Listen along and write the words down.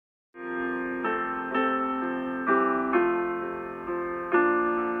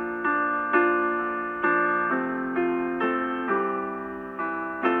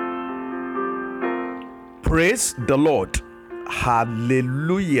Praise the Lord.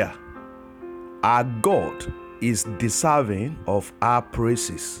 Hallelujah. Our God is deserving of our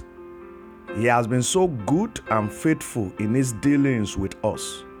praises. He has been so good and faithful in his dealings with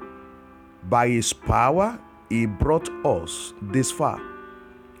us. By his power, he brought us this far,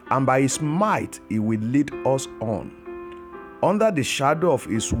 and by his might, he will lead us on. Under the shadow of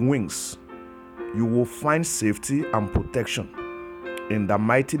his wings, you will find safety and protection in the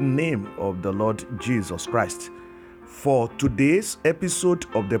mighty name of the Lord Jesus Christ. For today's episode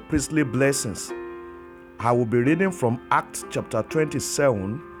of the Priestly Blessings, I will be reading from Acts chapter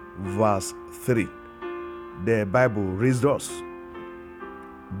 27, verse 3. The Bible reads thus: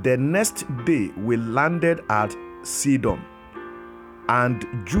 The next day we landed at Sidon, and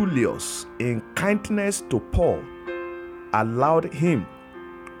Julius, in kindness to Paul, allowed him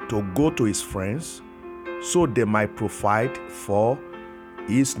to go to his friends so they might provide for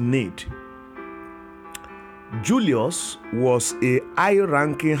his need. Julius was a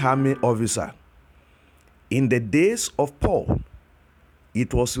high-ranking army officer. In the days of Paul,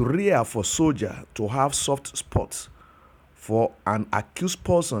 it was rare for soldiers to have soft spots for an accused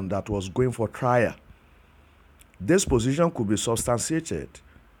person that was going for trial. This position could be substantiated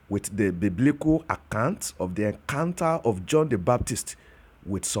with the biblical account of the encounter of John the Baptist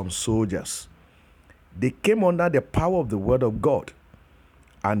with some soldiers. They came under the power of the word of God,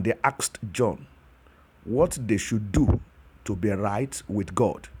 and they asked John what they should do to be right with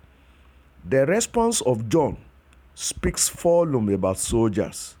God. The response of John speaks volumes about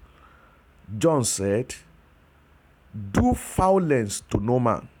soldiers. John said, "Do violence to no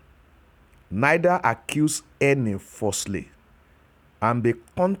man, neither accuse any falsely, and be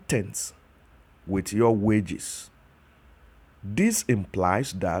content with your wages." This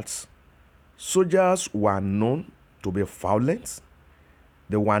implies that soldiers were known to be violent,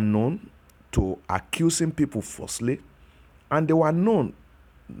 they were known to accusing people falsely, and they were known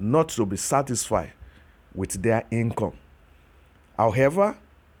not to be satisfied with their income. However,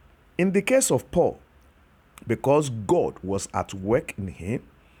 in the case of Paul, because God was at work in him,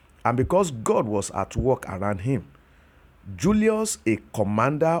 and because God was at work around him, Julius, a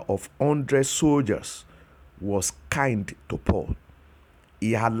commander of 100 soldiers, was kind to Paul.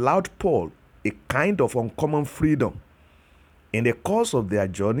 He allowed Paul a kind of uncommon freedom. In the course of their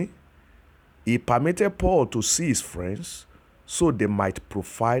journey, he permitted Paul to see his friends so they might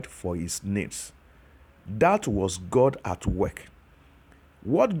provide for his needs. That was God at work.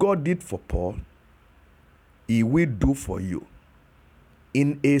 What God did for Paul, he will do for you.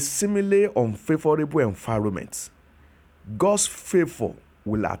 In a similarly unfavorable environment, God's favor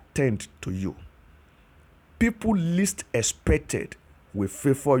will attend to you. People least expected will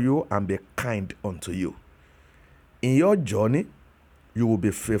favor you and be kind unto you. In your journey, you will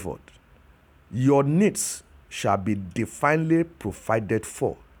be favored. Your needs shall be divinely provided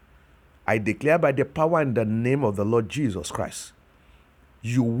for. I declare by the power in the name of the Lord Jesus Christ,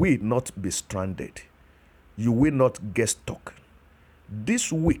 you will not be stranded. You will not get stuck.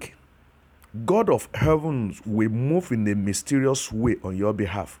 This week, God of heavens will move in a mysterious way on your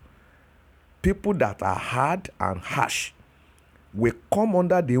behalf. People that are hard and harsh will come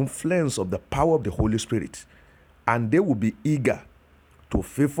under the influence of the power of the Holy Spirit, and they will be eager to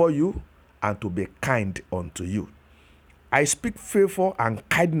favor you and to be kind unto you. I speak favor and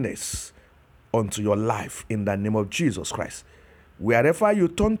kindness unto your life in the name of Jesus Christ. Wherever you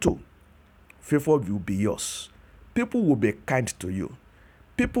turn to, favor will be yours. People will be kind to you.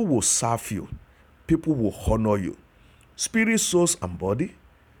 People will serve you. People will honor you. Spirit, soul, and body,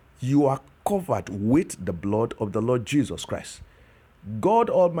 you are covered with the blood of the Lord Jesus Christ. God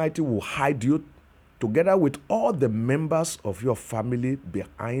Almighty will hide you together with all the members of your family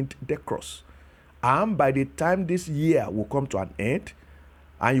behind the cross. And by the time this year will come to an end,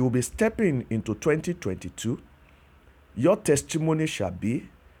 and you will be stepping into 2022, your testimony shall be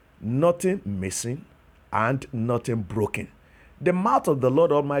nothing missing and nothing broken. The mouth of the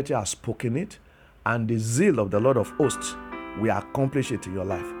Lord Almighty has spoken it, and the zeal of the Lord of hosts will accomplish it in your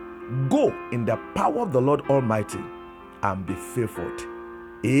life. Go in the power of the Lord Almighty and be favored.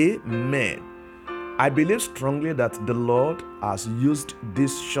 Amen. I believe strongly that the Lord has used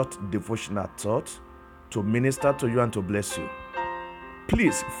this short devotional thought to minister to you and to bless you.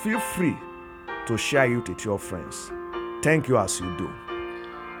 Please feel free to share it with your friends. Thank you as you do.